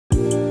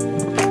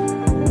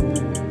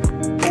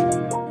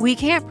We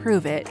can't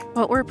prove it,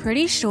 but we're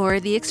pretty sure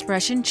the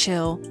expression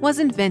chill was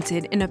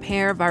invented in a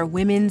pair of our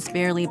women's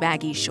barely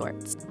baggy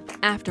shorts.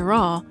 After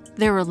all,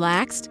 they're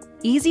relaxed,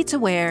 easy to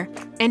wear,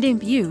 and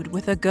imbued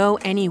with a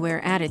go-anywhere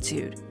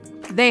attitude.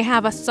 They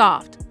have a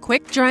soft,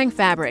 quick-drying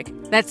fabric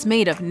that's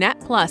made of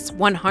Net Plus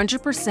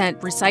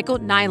 100%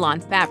 recycled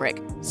nylon fabric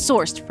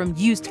sourced from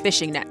used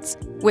fishing nets,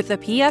 with a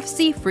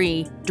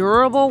PFC-free,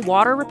 durable,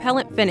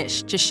 water-repellent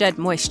finish to shed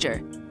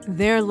moisture.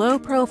 Their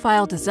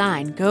low-profile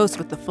design goes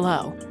with the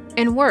flow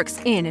and works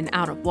in and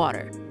out of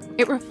water.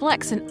 It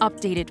reflects an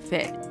updated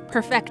fit,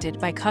 perfected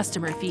by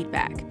customer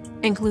feedback,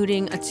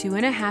 including a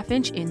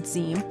 2.5-inch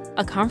inseam,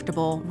 a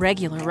comfortable,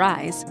 regular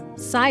rise,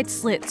 side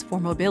slits for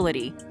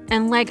mobility,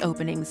 and leg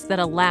openings that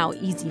allow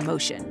easy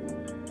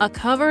motion. A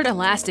covered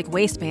elastic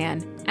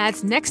waistband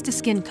adds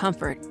next-to-skin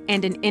comfort,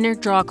 and an inner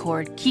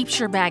drawcord keeps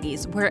your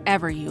baggies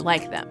wherever you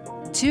like them.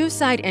 2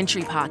 side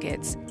entry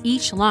pockets,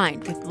 each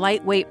lined with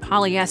lightweight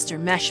polyester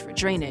mesh for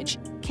drainage,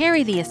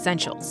 carry the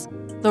essentials.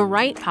 The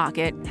right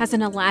pocket has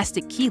an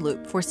elastic key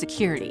loop for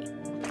security.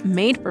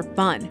 Made for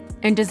fun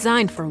and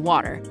designed for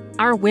water,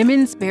 our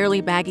women's barely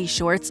baggy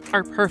shorts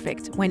are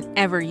perfect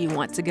whenever you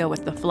want to go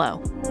with the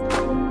flow.